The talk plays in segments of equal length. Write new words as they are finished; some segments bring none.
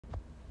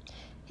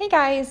Hey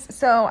guys,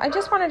 so I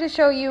just wanted to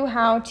show you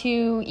how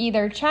to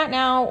either chat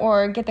now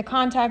or get the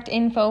contact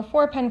info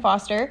for Penn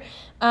Foster.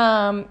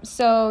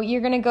 So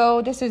you're going to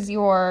go, this is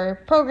your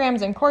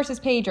programs and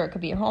courses page, or it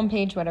could be your home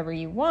page, whatever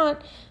you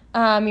want.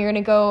 You're going to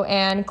go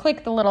and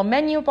click the little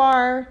menu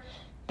bar.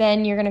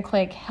 Then you're going to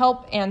click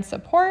help and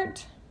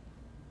support.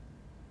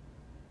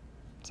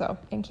 So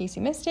in case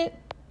you missed it,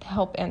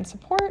 help and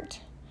support.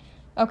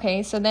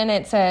 Okay, so then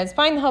it says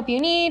find the help you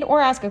need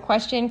or ask a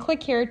question.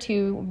 Click here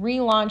to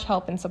relaunch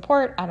help and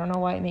support. I don't know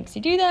why it makes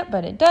you do that,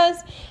 but it does.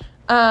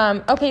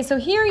 Okay, so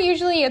here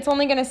usually it's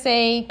only going to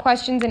say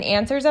questions and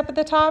answers up at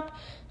the top.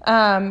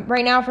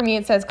 Right now for me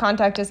it says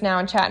contact us now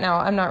and chat now.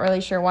 I'm not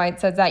really sure why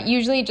it says that.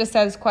 Usually it just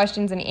says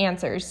questions and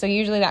answers. So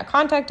usually that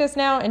contact us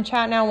now and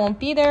chat now won't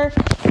be there.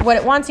 What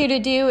it wants you to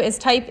do is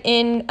type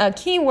in a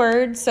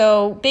keyword.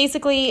 So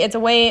basically it's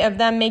a way of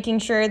them making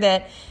sure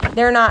that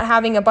they're not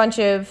having a bunch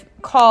of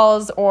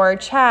calls or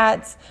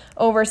chats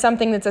over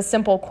something that's a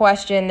simple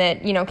question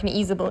that, you know, can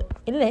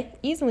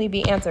easily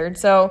be answered.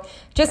 So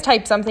just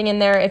type something in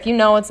there. If you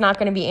know it's not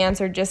going to be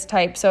answered, just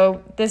type.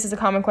 So this is a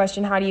common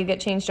question. How do you get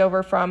changed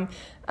over from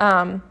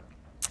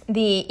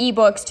the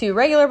ebooks to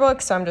regular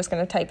books? So I'm just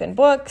going to type in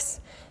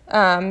books.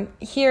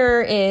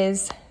 Here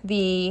is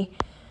the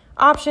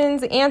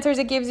options, the answers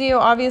it gives you.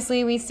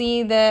 Obviously, we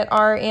see that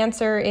our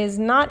answer is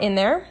not in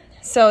there.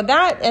 So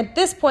that, at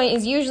this point,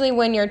 is usually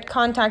when your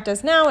contact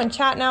us now and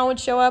chat now would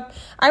show up.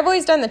 I've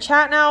always done the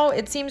chat now.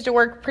 It seems to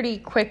work pretty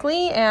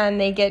quickly,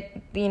 and they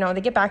get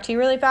back to you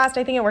really fast.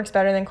 I think it works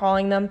better than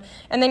calling them.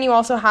 And then you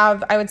also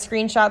have, I would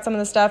screenshot some of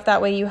the stuff.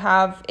 That way you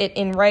have it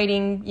in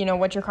writing, you know,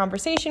 what your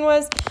conversation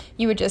was.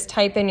 You would just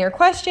type in your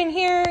question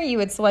here. You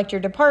would select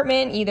your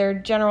department, either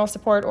general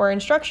support or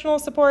instructional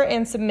support,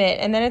 and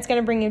submit. And then it's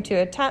going to bring you to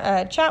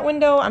a chat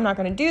window. I'm not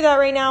going to do that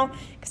right now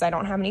because I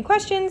don't have any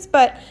questions,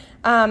 but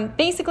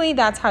basically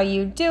that's how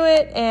you do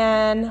it,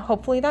 and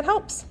hopefully that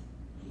helps.